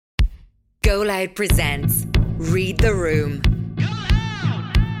Go Loud presents Read the Room.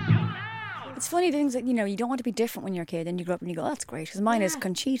 It's funny, things that, you don't want to be different when you're a kid, and you grow up and you go, oh, that's great, because mine is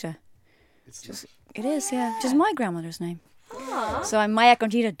Conchita. It is, yeah. Just my grandmother's name. Aww. So I'm Maia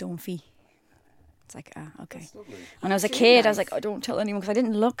Conchita Dunphy. It's like, okay. When I was a kid, I was like, oh, don't tell anyone, because I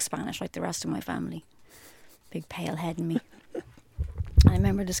didn't look Spanish like the rest of my family. Big pale head in me. I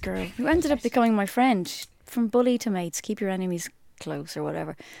remember this girl who ended up becoming my friend. From bully to mates, keep your enemies close or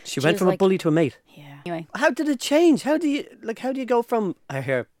whatever. She went from a bully to a mate. Yeah. Anyway, how did it change? How do you go from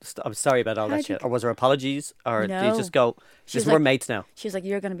I'm sorry about all that shit, or was there apologies, or do you just go, we're mates now? She was like,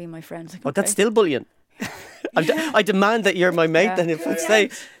 you're going to be my friend. Like, okay. That's still bullying. I demand that you're my mate. Then if I say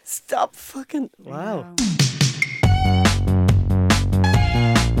stop fucking wow.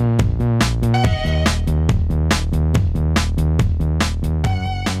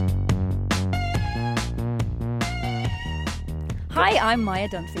 Hi, I'm Maia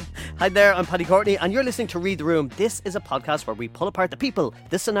Dunphy. Hi there, I'm Paddy Courtney, and you're listening to Read the Room. This is a podcast where we pull apart the people,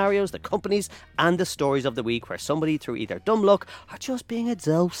 the scenarios, the companies, and the stories of the week where somebody, through either dumb luck or just being a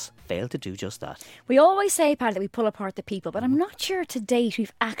dose, failed to do just that. We always say, Paddy, that we pull apart the people, but I'm not sure to date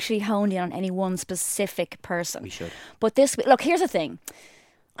we've actually honed in on any one specific person. We should. But this week, look, here's the thing.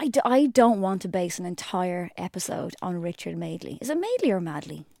 I don't want to base an entire episode on Richard Madeley. Is it Madeley or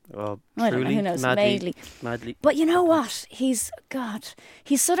Madley? Oh, I don't know, who knows, Madeley. But you know what? He's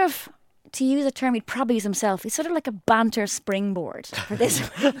sort of, to use a term he'd probably use himself, he's sort of like a banter springboard for this.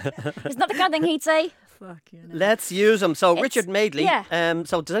 It's not the kind of thing he'd say. Fuck you. Let's use him. So Richard Madeley. Yeah.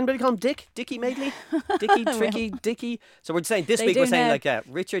 So does anybody call him Dick? Dickie Madeley? Dicky, Tricky, Dickie. So we're saying this week we're saying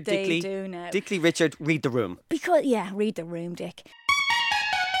Richard Dickley. Dickley Richard, read the room. Because read the room, Dick.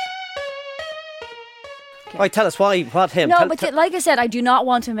 Right, tell us why, what him? No, like I said, I do not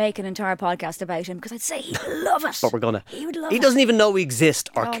want to make an entire podcast about him because I'd say he'd love it. But we're gonna. He would love it. He doesn't even know we exist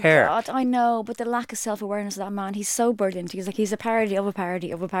or care. God, I know, but the lack of self-awareness of that man, he's so brilliant. He's a parody of a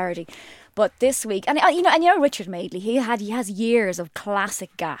parody of a parody. But this week, and you know Richard Madeley, he has years of classic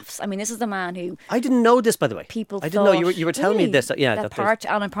gaffes. I mean, this is the man who I didn't know this, by the way. I didn't know you were telling me this. Yeah, that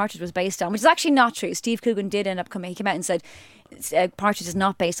Alan Partridge was based on, which is actually not true. Steve Coogan did end up coming. He came out and said Partridge is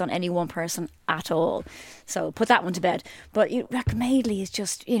not based on any one person at all. So put that one to bed. But Madeley is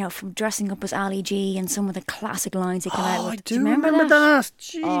just, from dressing up as Ali G and some of the classic lines he came out with. I do remember that.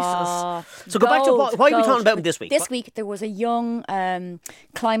 Jesus. So go back to why are we talking about him this week? This week there was a young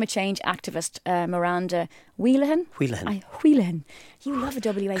climate change activist, Miranda Whelehan. Whelehan. You love a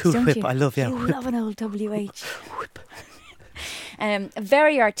WH, cool don't whip. you? I love, You love an old WH. A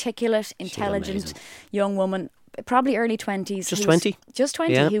very articulate, intelligent young woman. Probably early 20s. Just 20? Just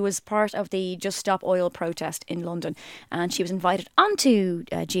 20, yeah. Who was part of the Just Stop Oil protest in London. And she was invited onto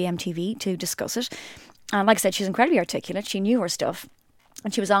GMTV to discuss it. And like I said, she's incredibly articulate. She knew her stuff.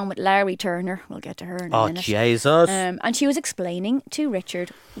 And she was on with Larry Turner. We'll get to her in a minute. Oh, Jesus. And she was explaining to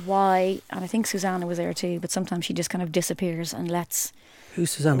Richard why, and I think Susanna was there too, but sometimes she just kind of disappears and lets...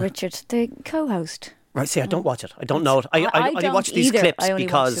 Who's Susanna? Richard, the co-host. Right, see, I don't watch it. I don't know it. I only watch these clips I only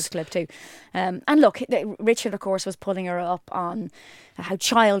watched this clip too. And look, Richard, of course, was pulling her up on how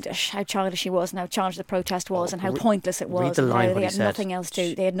childish she was and how childish the protest was and how pointless it was. Read the line, and how they had nothing else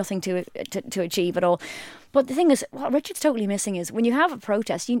they had nothing to achieve at all. But the thing is, what Richard's totally missing is when you have a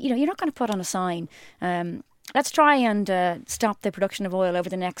protest, you're not going to put on a sign. Let's try and stop the production of oil over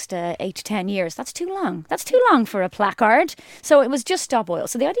the next 8 to 10 years. That's too long. That's too long for a placard. So it was just stop oil.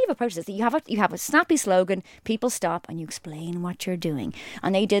 So the idea of a protest is that you have a snappy slogan, people stop, and you explain what you're doing.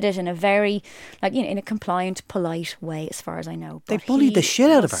 And they did it in a very, in a compliant, polite way, as far as I know. But they bullied the shit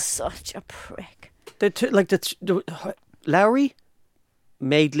out of her. Such a prick. Lowry,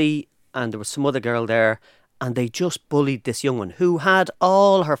 Madeley, and there was some other girl there. And they just bullied this young one who had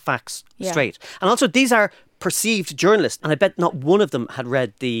all her facts straight. And also, these are perceived journalists, and I bet not one of them had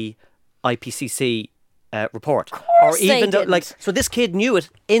read the IPCC report. Of course, or even so this kid knew it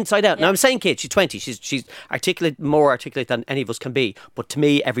inside out. Now I'm saying kid, she's 20, she's more articulate than any of us can be. But to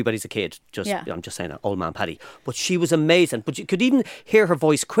me, everybody's a kid. I'm just saying that, old man Paddy. But she was amazing. But you could even hear her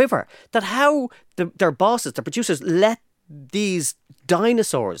voice quiver. That how their bosses, the producers, let these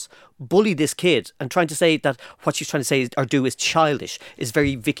dinosaurs bully this kid and trying to say that what she's trying to say or do is childish is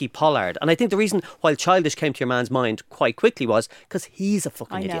very Vicky Pollard. And I think the reason why childish came to your man's mind quite quickly was because he's a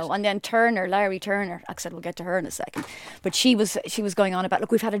fucking idiot. I know. And then Larry Turner, like I said, we'll get to her in a second, but she was going on about,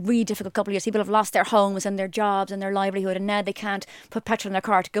 look, we've had a really difficult couple of years. People have lost their homes and their jobs and their livelihood, and now they can't put petrol in their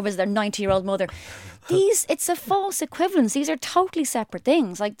car to go visit their 90-year-old mother. It's a false equivalence. These are totally separate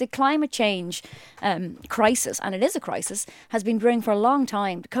things. Like the climate change crisis, and it is a crisis, has been brewing for a long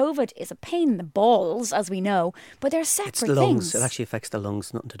time. COVID food is a pain in the balls, as we know, but they're separate It's the lungs. things. It actually affects the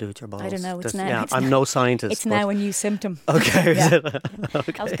lungs, nothing to do with your balls. I don't know. I'm no scientist. It's now a new symptom. Okay. Yeah.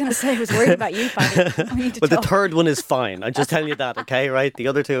 Okay. I was going to say, I was worried about you, Paddy. But the third one is fine. I'm just telling you that, okay, right? The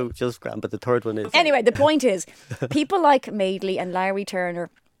other two, just grand, but the third one is... Anyway, the point is, people like Madeley and Larry Turner,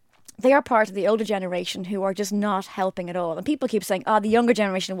 they are part of the older generation who are just not helping at all. And people keep saying, the younger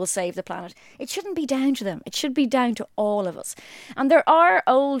generation will save the planet. It shouldn't be down to them. It should be down to all of us. And there are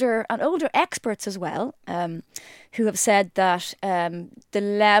older experts as well who have said that the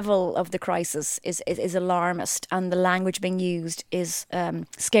level of the crisis is alarmist and the language being used is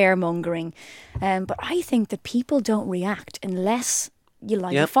scaremongering. But I think that people don't react unless you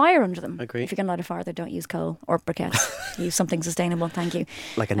light a fire under them. Agree. If you're going to light a fire, then don't use coal or briquettes. Use something sustainable, thank you.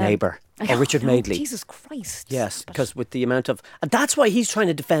 Like a neighbour. Or Richard Madeley. Jesus Christ. Yes, because with the amount of... And that's why he's trying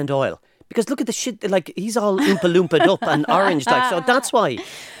to defend oil. Because look at the shit, like, he's all oompa loompa'd up and orange, like, so that's why.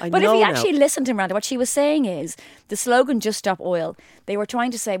 But if you actually listen to Miranda, what she was saying is, the slogan, Just Stop Oil, they were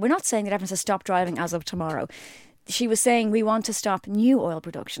trying to say, we're not saying that everyone has to stop driving as of tomorrow. She was saying we want to stop new oil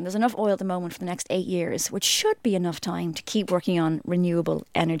production. There's enough oil at the moment for the next 8 years, which should be enough time to keep working on renewable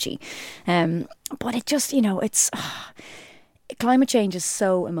energy. But it just, it's... climate change is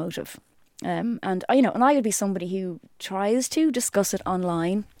so emotive. And I would be somebody who tries to discuss it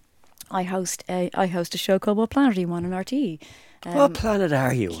online. I host a show called What Planet Are You On RTE. What planet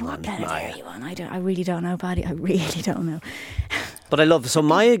are you on? What planet are you on? I really don't know, Paddy. I really don't know. But I love it. So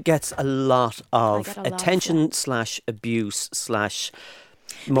Maia gets a lot of attention / abuse /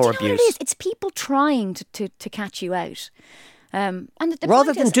 more abuse. What it is? It's people trying to catch you out. And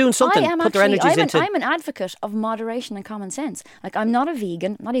rather than doing something, put their energies into... I'm an advocate of moderation and common sense. Like, I'm not a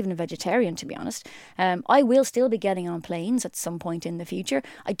vegan, not even a vegetarian, to be honest. I will still be getting on planes at some point in the future.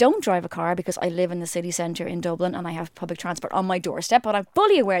 I don't drive a car because I live in the city centre in Dublin and I have public transport on my doorstep. But I'm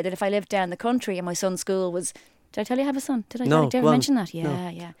fully aware that if I lived down the country and my son's school was... Did I tell you I have a son? Did I ever mention that? Yeah,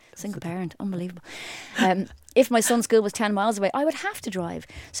 yeah. Single parent. Unbelievable. If my son's school was 10 miles away, I would have to drive.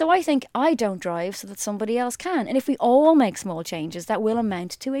 So I think I don't drive so that somebody else can. And if we all make small changes, that will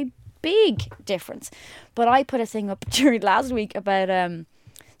amount to a big difference. But I put a thing up during last week about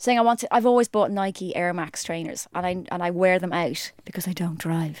saying I've always bought Nike Air Max trainers and I wear them out because I don't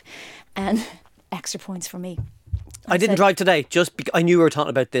drive. And extra points for me. I didn't drive today, I knew we were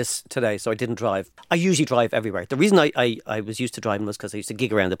talking about this today, so I didn't drive. I usually drive everywhere. The reason I was used to driving was because I used to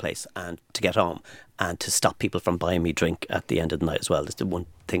gig around the place and to get home and to stop people from buying me drink at the end of the night as well. It's the one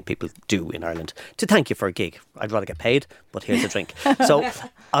thing people do in Ireland to thank you for a gig. I'd rather get paid, but here's a drink. So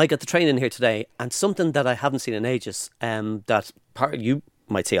I got the train in here today, and something that I haven't seen in ages, you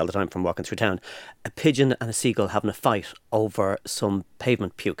might see all the time from walking through town, a pigeon and a seagull having a fight over some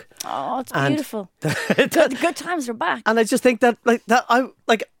pavement puke. Oh, it's beautiful. The good times are back. And I just think that I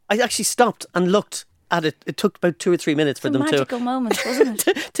actually stopped and looked at it. It took about 2 or 3 minutes for them to... magical moment, wasn't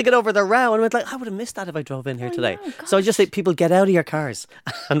it? to get over the row. And I went I would have missed that if I drove in here today. No, so I just say, people, get out of your cars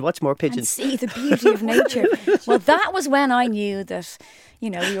and watch more pigeons. And see the beauty of nature. Well, that was when I knew that...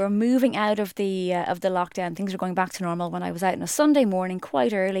 we were moving out of the lockdown. Things were going back to normal when I was out on a Sunday morning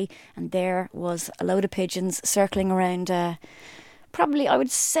quite early, and there was a load of pigeons circling around. Probably, I would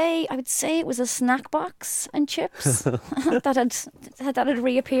say it was a snack box and chips that had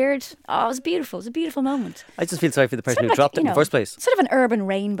reappeared. Oh, it was beautiful. It was a beautiful moment. I just feel sorry for the person who dropped it in the first place. Sort of an urban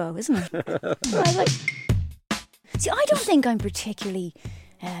rainbow, isn't it? See, I don't think I'm particularly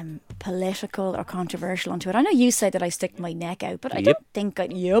political or controversial onto it. I know you say that I stick my neck out, but I don't think I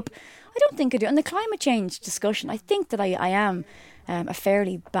do. And the climate change discussion, I think that I am a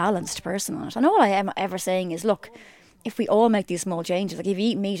fairly balanced person on it. And all I am ever saying is, look, if we all make these small changes, like if you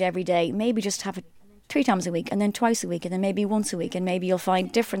eat meat every day, maybe just have it 3 times a week and then twice a week and then maybe once a week, and maybe you'll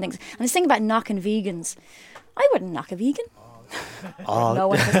find different things. And this thing about knocking vegans, I wouldn't knock a vegan. No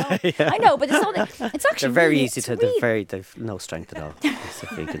one has. Yeah. I know, but it's actually they're very really, easy to. They've no strength at all.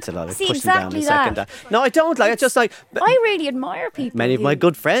 It's a lot of See, pushing exactly down and second. No, I don't. I just I really admire people. Many of my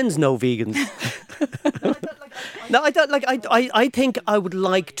good friends know vegans. No, I don't. I think I would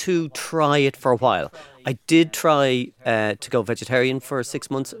like to try it for a while. I did try to go vegetarian for 6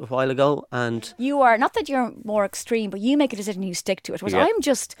 months a while ago, and you are not that you're more extreme, but you make a decision, you stick to it.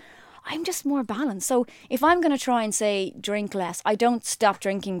 Whereas I'm just more balanced. So if I'm going to try and say drink less, I don't stop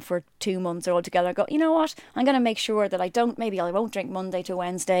drinking for 2 months or altogether. I go, you know what? I'm going to make sure that I won't drink Monday to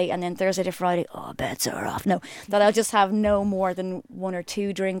Wednesday and then Thursday to Friday. Oh, bets are off. No, that I'll just have no more than 1 or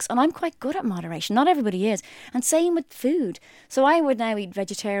 2 drinks. And I'm quite good at moderation. Not everybody is. And same with food. So I would now eat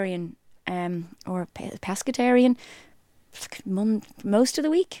vegetarian or pescatarian most of the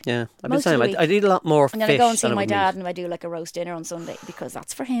week. Yeah, I've been saying I'd eat a lot more fish. And then I go and see than I my would dad, meat. and I do like a roast dinner on Sunday because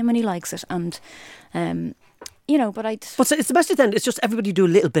that's for him and he likes it. And but it's the best then. It's just everybody do a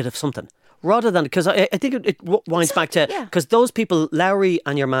little bit of something rather than, because I think it winds back to, because those people, Lowry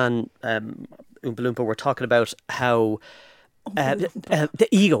and your man Oompa Loompa, were talking about how the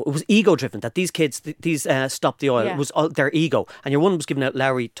ego, it was ego driven, that these kids, these Stop the Oil, it was all their ego. And your one was giving out,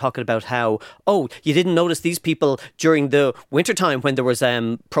 Lowry, talking about how, you didn't notice these people during the winter time when there was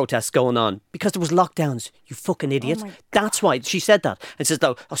protests going on because there was lockdowns, you fucking idiot. That's why she said that. And says,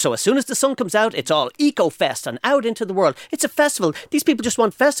 so as soon as the sun comes out, it's all eco fest and out into the world. It's a festival. These people just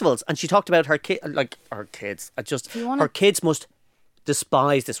want festivals. And she talked about her kids. Her kids must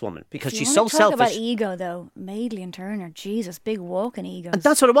despise this woman because she's so selfish. Talk about ego though, Madeley and Turner, Jesus, big walking egos. And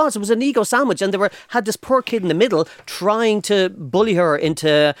that's what it was. It was an ego sandwich, and had this poor kid in the middle trying to bully her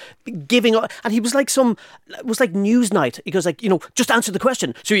into giving up. And he was like it was like Newsnight. He goes like, just answer the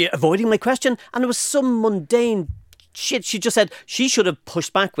question. So you're avoiding my question? And it was some mundane shit. She just said she should have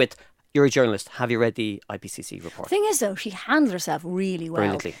pushed back with, you're a journalist. Have you read the IPCC report? The thing is, though, she handled herself really well.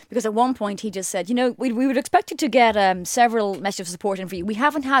 Brilliantly. Because at one point he just said, we would expect you to get several messages of support in for you. We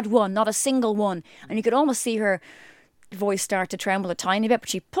haven't had one, not a single one. And you could almost see her voice start to tremble a tiny bit, but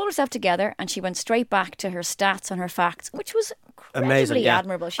she pulled herself together and she went straight back to her stats and her facts, which was incredibly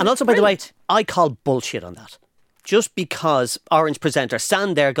admirable. And also, by the way, I call bullshit on that. Just because Orange presenter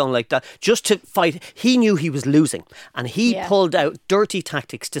stand there going like that, just to fight, he knew he was losing, and he pulled out dirty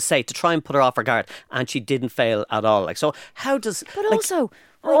tactics to try and put her off her guard, and she didn't fail at all. Like, so how does? But also,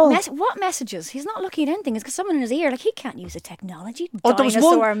 what messages? He's not looking at anything. It's got someone in his ear. Like, he can't use the technology.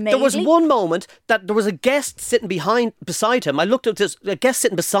 There was one moment that there was a guest sitting beside him. I looked at this, a guest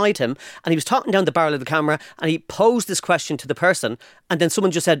sitting beside him, and he was talking down the barrel of the camera, and he posed this question to the person, and then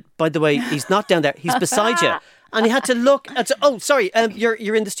someone just said, "By the way, he's not down there. He's beside you." And he had to look and say, "Oh, sorry,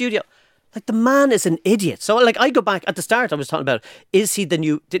 you're in the studio." Like, the man is an idiot. So, like, I go back at the start, I was talking about, is he the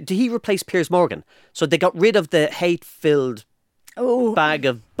new, did he replace Piers Morgan? So they got rid of the hate-filled bag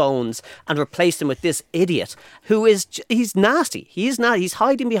of bones and replaced him with this idiot who he's nasty. He's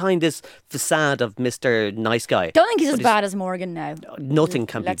hiding behind this facade of Mr. Nice Guy. Don't think he's as bad as Morgan now. Nothing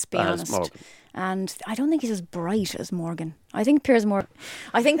can be bad honest. as Morgan. And I don't think he's as bright as Morgan. I think Piers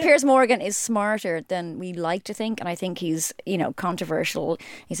Morgan is smarter than we like to think, and I think he's, controversial.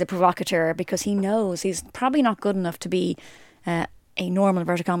 He's a provocateur because he knows he's probably not good enough to be a normal,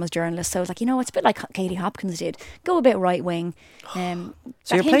 inverted commas, journalist. So it's like, it's a bit like Katie Hopkins did. Go a bit right wing. So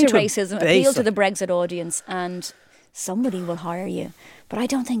you're hint playing to racism, appeal to the Brexit audience, and somebody will hire you. But I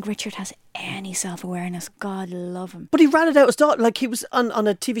don't think Richard has any self-awareness. God love him. But he ratted out his daughter. Like, he was on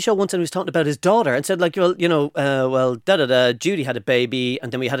a TV show once and he was talking about his daughter and said, like, well, Judy had a baby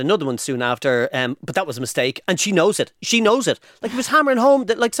and then we had another one soon after, but that was a mistake, and she knows it. Like, he was hammering home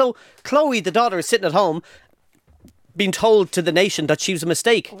that, like, so Chloe, the daughter, is sitting at home being told to the nation that she was a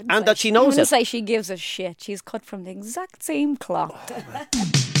mistake and that she knows it. I wouldn't say she gives a shit. She's cut from the exact same cloth.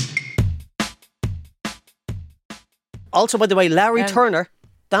 Also, by the way, Larry Turner,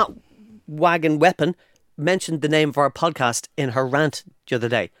 that wagon weapon, mentioned the name of our podcast in her rant the other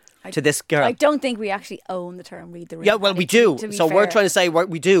day to this girl. I don't think we actually own the term Read the Room. Yeah, well, we do. So fair. We're trying to say what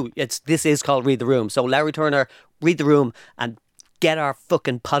we do. This is called Read the Room. So Larry Turner, Read the Room, and get our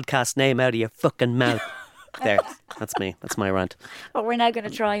fucking podcast name out of your fucking mouth. There, that's me. That's my rant. But we're now going to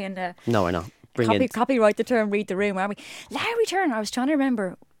try and... no, we're not. Copyright the term Read the Room, aren't we? Larry Turner, I was trying to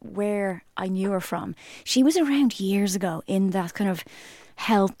remember where I knew her from. She was around years ago in that kind of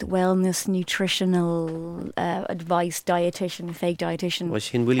health, wellness, nutritional advice, dietitian, fake dietitian. Was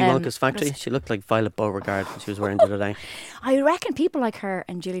she in Willy Wonka's factory? She looked like Violet Beauregard when she was wearing the other day. I reckon people like her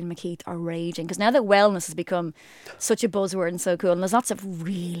and Gillian McKeith are raging because now that wellness has become such a buzzword and so cool, and there's lots of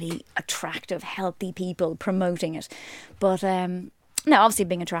really attractive, healthy people promoting it. But now, obviously,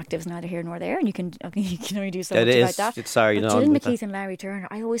 being attractive is neither here nor there, and you can only do so much about that. It's sorry, but Gillian McKeith and Larry Turner,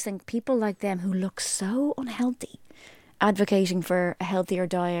 I always think people like them who look so unhealthy, advocating for a healthier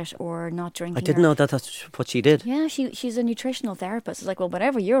diet or not drinking. I didn't know that's what she did. Yeah, she's a nutritional therapist. It's like, well,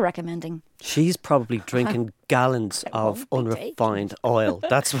 whatever you're recommending. She's probably drinking gallons of unrefined oil.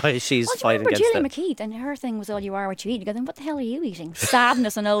 That's why she's fighting against Gillian it. McKeith, and her thing was, all you are what you eat. You go, then what the hell are you eating?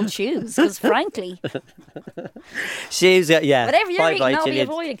 Sadness and old shoes, because frankly... She's, whatever you're eating, I'll be Gillian.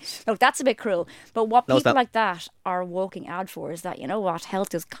 avoiding. Look, that's a bit cruel. But what people like that are walking ad for is that, you know what,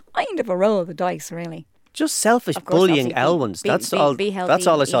 health is kind of a roll of the dice, really. Just selfish bullying Elwins. That's all. Be healthy, that's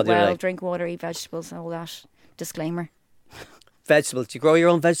all I saw the other day. Drink water, eat vegetables, and all that. Disclaimer. Vegetables. Do you grow your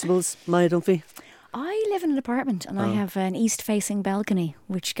own vegetables, Maia Dunphy? I live in an apartment and I have an east-facing balcony,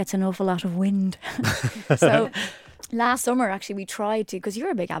 which gets an awful lot of wind. So Last summer, actually, we tried to, because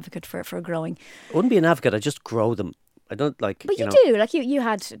you're a big advocate for growing. I wouldn't be an advocate. I just grow them. I don't like. But you know, do. Like you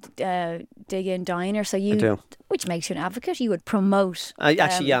had Dig In Diner, so you, I do. which makes you an advocate. You would promote.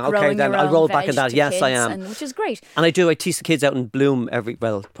 Actually, yeah, okay. growing Then your I'll own roll back in veg that. to Yes, I kids, am. which is great. And I do. I teach the kids out in Bloom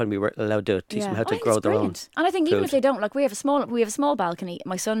when we were allowed to teach them how to grow their own. And I think even food. if they don't, like we have a small balcony.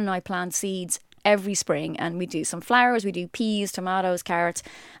 My son and I plant seeds every spring, and we do some flowers, we do peas, tomatoes, carrots,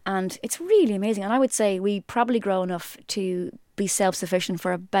 and it's really amazing. And I would say we probably grow enough to be self-sufficient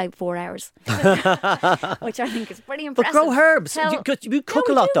for about 4 hours, which I think is pretty impressive. But grow herbs. You cook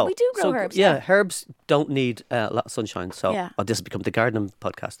a lot, though. We do grow herbs. Yeah, herbs don't need a lot of sunshine. So this has become the gardening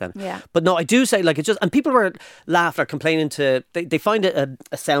podcast then. Yeah. But no, I do say, like, it's just, and people were laughing or complaining they find it a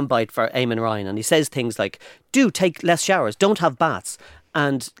soundbite for Eamon Ryan, and he says things like, do take less showers, don't have baths.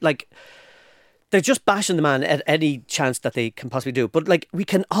 And, like, they're just bashing the man at any chance that they can possibly do. But, like, we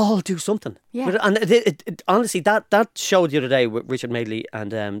can all do something. Yeah. And it honestly, that show the other day with Richard Madeley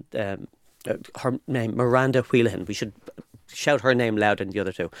and her name, Miranda Whelehan. We should shout her name louder than the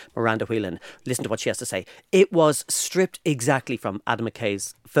other two. Miranda Whelehan. Listen to what she has to say. It was stripped exactly from Adam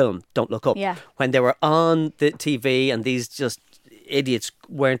McKay's film, Don't Look Up. Yeah. When they were on the TV and these just idiots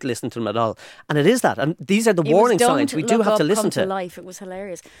weren't listening to them at all. And it is that. And these are the warning signs. We do have to listen to. Life. It was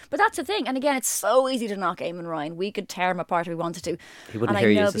hilarious. But that's the thing. And again, it's so easy to knock Eamon Ryan. We could tear him apart if we wanted to. He wouldn't and hear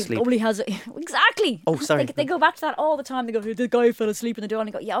I you know as asleep. Only has exactly. Oh, sorry. They go back to that all the time. They go, the guy fell asleep in the door, and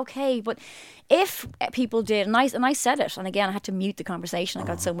I go, yeah, okay. But if people did, and I said it, and again, I had to mute the conversation. I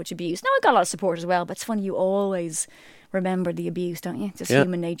got so much abuse. Now I got a lot of support as well. But it's funny, you always remember the abuse, don't you? It's just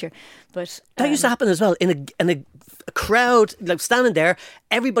human nature. But that used to happen as well in a crowd, like standing there.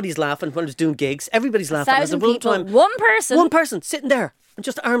 Everybody's laughing when I was doing gigs. Everybody's laughing. 1,000 people, one person sitting there and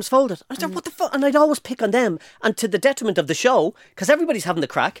just arms folded. I was like, what the fuck? And I'd always pick on them, and to the detriment of the show, because everybody's having the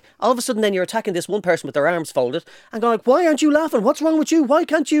crack. All of a sudden, then you're attacking this one person with their arms folded, and going like, why aren't you laughing? What's wrong with you? Why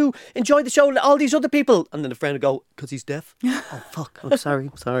can't you enjoy the show? All these other people, and then a friend would go, because he's deaf. Oh fuck! I'm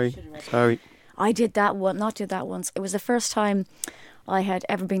sorry. I did that one, not did that once. It was the first time I had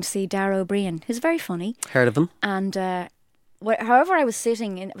ever been to see Darragh O'Brien, who's very funny. Heard of him? And however, I was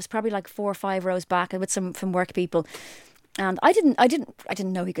sitting, it was probably like 4 or 5 rows back with some work people, and I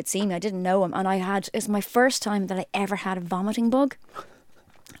didn't know he could see me. I didn't know him, and it was my first time that I ever had a vomiting bug.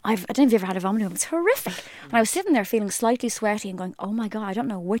 I don't know if you ever had a vomiting bug. It's horrific. And I was sitting there feeling slightly sweaty and going, oh my God, I don't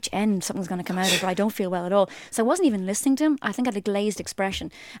know which end something's going to come out of, but I don't feel well at all. So I wasn't even listening to him. I think I had a glazed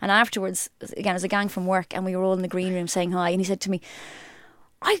expression. And afterwards, again, as a gang from work, and we were all in the green room saying hi, and he said to me,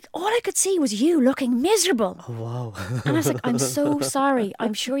 all I could see was you looking miserable. Oh, wow. And I was like, I'm so sorry.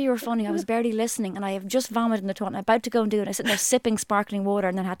 I'm sure you were funny. I was barely listening, and I have just vomited in the toilet, and I'm about to go and do it. I sat there sipping sparkling water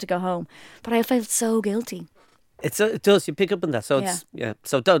and then had to go home. But I felt so guilty. It does. You pick up on that. So it's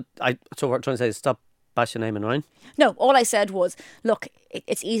So what we're trying to say is stop bashing Eamon Ryan. No, all I said was, look,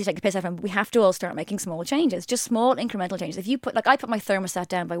 it's easy to take the piss out of him. But we have to all start making small changes, just small incremental changes. If you I put my thermostat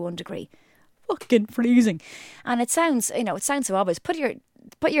down by 1 degree, fucking freezing, and it sounds so obvious. Put your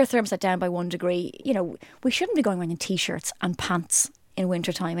thermostat down by 1 degree. We shouldn't be going around in t-shirts and pants in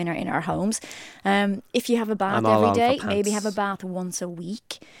wintertime in our homes. If you have a bath every day, maybe have a bath once a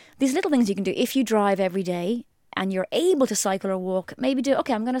week. These little things you can do. If you drive every day and you're able to cycle or walk, maybe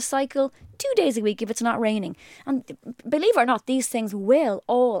I'm going to cycle 2 days a week if it's not raining. And believe it or not, these things will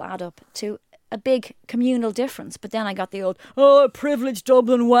all add up to a big communal difference. But then I got the old, privileged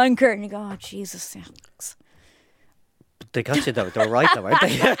Dublin wanker. And you go, oh, Jesus. Thanks. They got you though. They're right though, aren't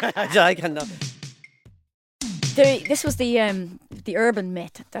they? I cannot. This was the urban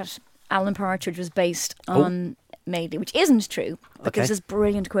myth that Alan Partridge was based on Madeley, which isn't true. But there was this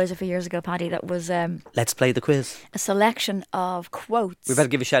brilliant quiz a few years ago, Paddy, that was let's play the quiz. A selection of quotes. We better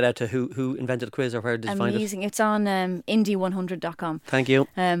give a shout out to who invented the quiz or where did you find it. Amazing. It's on indie100.com. Thank you.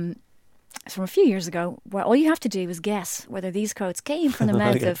 It's from a few years ago, where all you have to do is guess whether these quotes came from the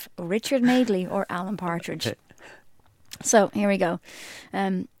mouth of Richard Madeley or Alan Partridge. Okay. So here we go.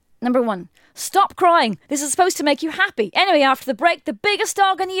 Number 1. Stop crying. This is supposed to make you happy. Anyway, after the break, the biggest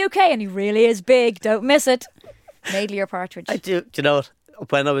dog in the UK, and he really is big. Don't miss it. Madeley or Partridge? I do. Do you know what?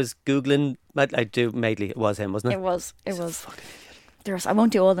 When I was Googling, I do Madeley. It was him, wasn't it? It was. I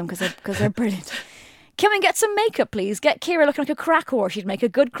won't do all of them because they're brilliant. Can we get some makeup, please? Get Ciara looking like a crack whore. She'd make a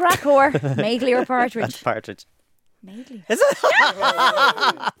good crack whore. Madeley or Partridge? That's Partridge. Madeley. Is it?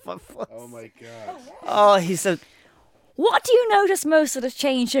 Oh my God. Oh, he's a... What do you notice most that has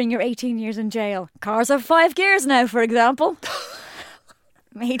changed during your 18 years in jail? Cars have 5 gears now, for example.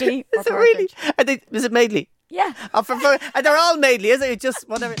 Madeley or Is it Partridge? really? Is it Madeley? Yeah. They're all Madeley, isn't it? Just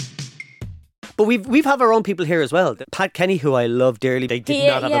whatever. But we've have our own people here as well. Pat Kenny, who I love dearly, they did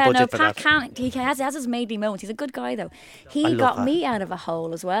not have a budget for Pat that. He has his Madeley moments. He's a good guy, though. I He love got Pat. me out of a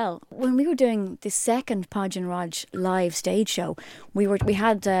hole as well. When we were doing the second Podge and Rog live stage show, we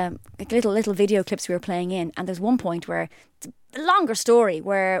had little video clips we were playing in, and there's one point where it's a longer story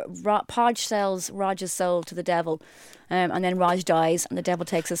where Podge sells Rog's soul to the devil, and then Rog dies, and the devil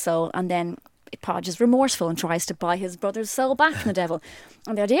takes his soul, and then Podge is remorseful and tries to buy his brother's soul back from the devil.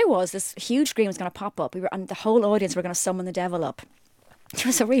 And the idea was this huge screen was going to pop up. And the whole audience were going to summon the devil up. It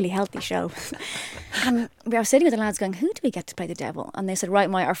was a really healthy show. And we were sitting with the lads going, who do we get to play the devil? And they said, right,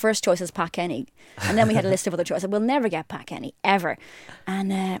 our first choice is Pat Kenny. And then we had a list of other choices. We'll never get Pat Kenny, ever.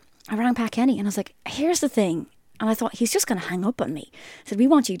 And I rang Pat Kenny and I was like, here's the thing. And I thought, he's just going to hang up on me. I said, we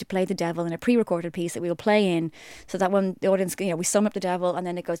want you to play the devil in a pre-recorded piece that we'll play in so that when the audience, we sum up the devil and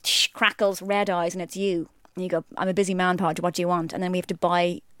then it goes, crackles, red eyes, and it's you. And you go, I'm a busy man, Podge, what do you want? And then we have to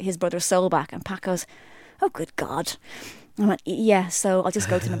buy his brother's soul back. And Pat goes, oh, good God. I went, yeah, so I'll just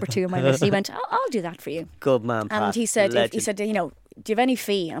go to number 2 on my list. He went, I'll do that for you. Good man, Pat. And he said, do you have any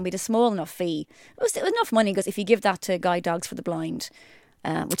fee? And we had a small enough fee. It was enough money because if you give that to Guide Dogs for the Blind,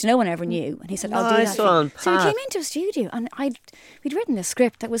 which no one ever knew, and he said, I'll do that. So he came into a studio and we'd written a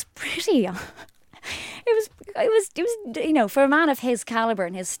script that was pretty... It was for a man of his calibre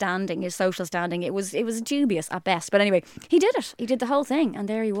and his standing, his social standing, it was dubious at best. But anyway, he did it. He did the whole thing, and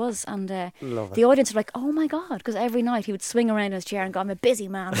there he was. And the audience were like, "Oh my God!" Because every night he would swing around in his chair and go, "I'm a busy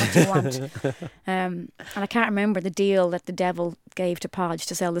man. What do you want?" And I can't remember the deal that the devil gave to Podge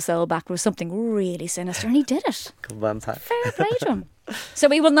to sell the soul back. It was something really sinister, and he did it. Good man, Pat. Fair play to him. So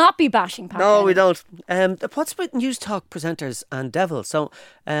we will not be bashing Pat. No, Kenny. we don't. What's with News Talk presenters and devils? So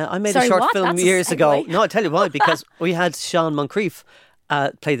I made a short film That's years a ago. segue. No, I'll tell you why. Because we had Sean Moncrief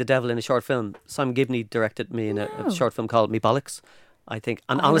play the devil in a short film. Simon Gibney directed me in a short film called Me Bollocks, I think.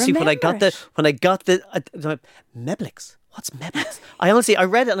 And honestly, when I got the Meblix. What's Meblix? I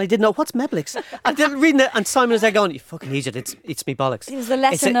read it and I didn't know what's Meblix. I didn't read it, and Simon was there going, "You fucking idiot! It's me bollocks." It was the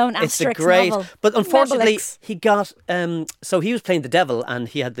lesser-known Asterix novel. But unfortunately, Meblix. he got so he was playing the devil, and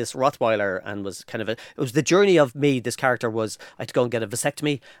he had this Rottweiler, and was kind of it was the journey of me. This character was I had to go and get a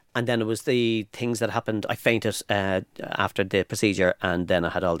vasectomy, and then it was the things that happened. I fainted after the procedure, and then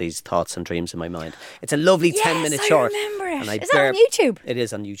I had all these thoughts and dreams in my mind. It's a lovely 10-minute short. I remember it. And Is that on YouTube? It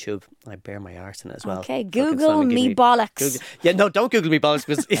is on YouTube. I bare my arse in it as well. Okay, Fucking Google Simon me Gibney. bollocks. Yeah, no, don't Google me bollocks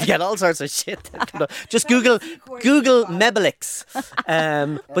because you get all sorts of shit. Just Google Mebelix.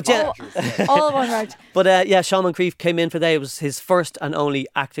 But yeah, all one word. But yeah, Sean Moncrief came in for that. It was his first and only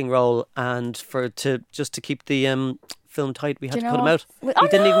acting role, and to keep the film tight, we had to cut him out. He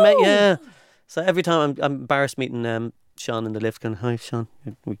didn't even make. Yeah. So every time I'm embarrassed meeting Sean in the lift, going, "Hi, Sean,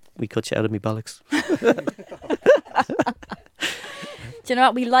 we cut you out of me bollocks." Do you know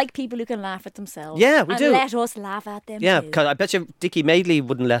what? We like people who can laugh at themselves. Yeah, we and do. let us laugh at them. Yeah, too. because I bet you Dickie Madeley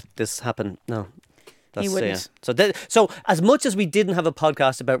wouldn't let this happen. No. He wouldn't. So as much as we didn't have a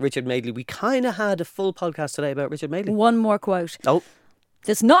podcast about Richard Madeley, we kind of had a full podcast today about Richard Madeley. One more quote. Oh.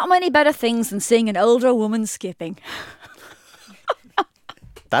 There's not many better things than seeing an older woman skipping.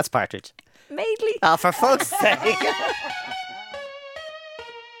 That's Partridge. Madeley. Oh, for fuck's sake.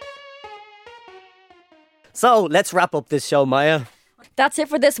 So, let's wrap up this show, Maya. That's it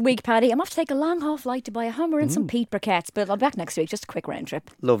for this week, Paddy. I'm off to take a long haul flight to buy a Hummer and some Pete briquettes, but I'll be back next week. Just a quick round trip.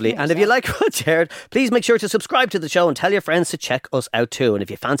 Lovely. And if you like what you heard, please make sure to subscribe to the show and tell your friends to check us out too. And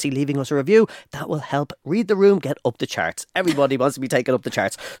if you fancy leaving us a review, that will help Read the Room get up the charts. Everybody wants to be taken up the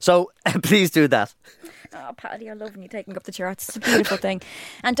charts. So please do that. Oh, Paddy, I love when you're taking up the charts. It's a beautiful thing.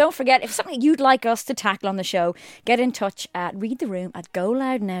 And don't forget, if something you'd like us to tackle on the show, get in touch at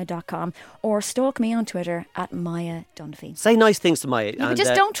readtheroom@goloudnow.com or stalk me on Twitter at Maia Dunphy. Say nice things to Maya. But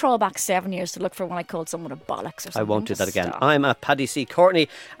just don't troll back 7 years to look for when I called someone a bollocks or something. I won't do that again. Stop. I'm at Paddy C. Courtney.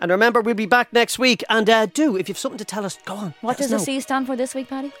 And remember, we'll be back next week. And if you've something to tell us, go on. What does the C stand for this week,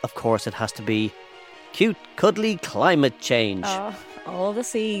 Paddy? Of course, it has to be cute, cuddly climate change. Oh, all the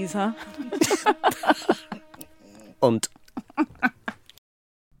C's, huh?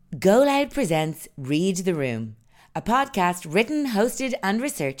 Go Loud presents Read the Room, a podcast written, hosted and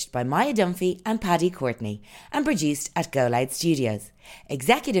researched by Maia Dunphy and Paddy Courtney and produced at Go Loud Studios.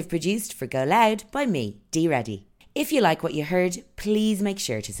 Executive produced for Go Loud by me, Dee Reddy. If you like what you heard, please make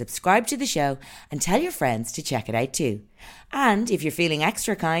sure to subscribe to the show and tell your friends to check it out too. And if you're feeling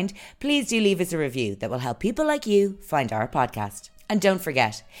extra kind, please do leave us a review that will help people like you find our podcast. And don't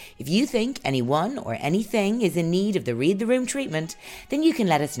forget, if you think anyone or anything is in need of the Read the Room treatment, then you can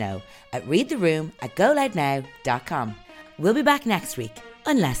let us know at readtheroom@goloudnow.com. We'll be back next week,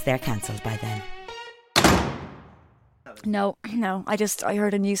 unless they're cancelled by then. No. I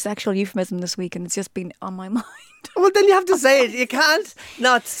heard a new sexual euphemism this week, and it's just been on my mind. Well, then you have to say it. You can't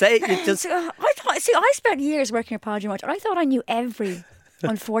not say it. You just... I spent years working at Podgy Much, and I thought I knew every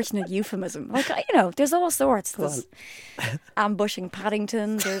unfortunate euphemism. Like, there's all sorts. There's ambushing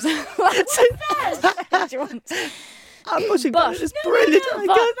Paddington. There's Ambushing Paddington is brilliant.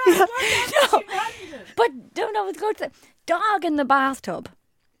 But don't know. Go to the dog in the bathtub.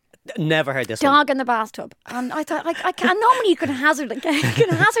 Never heard this one. Dog in the bathtub. And I thought, I can't. Normally you can hazard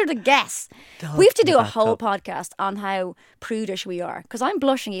a guess. We have to do a whole podcast on how prudish we are, because I'm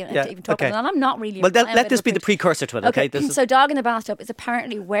blushing even talking about it, and I'm not really. Well, let this be the precursor to it, okay? So dog in the bathtub is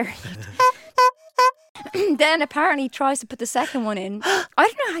apparently wearing it. Then apparently tries to put the second one in. I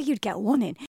don't know how you'd get one in.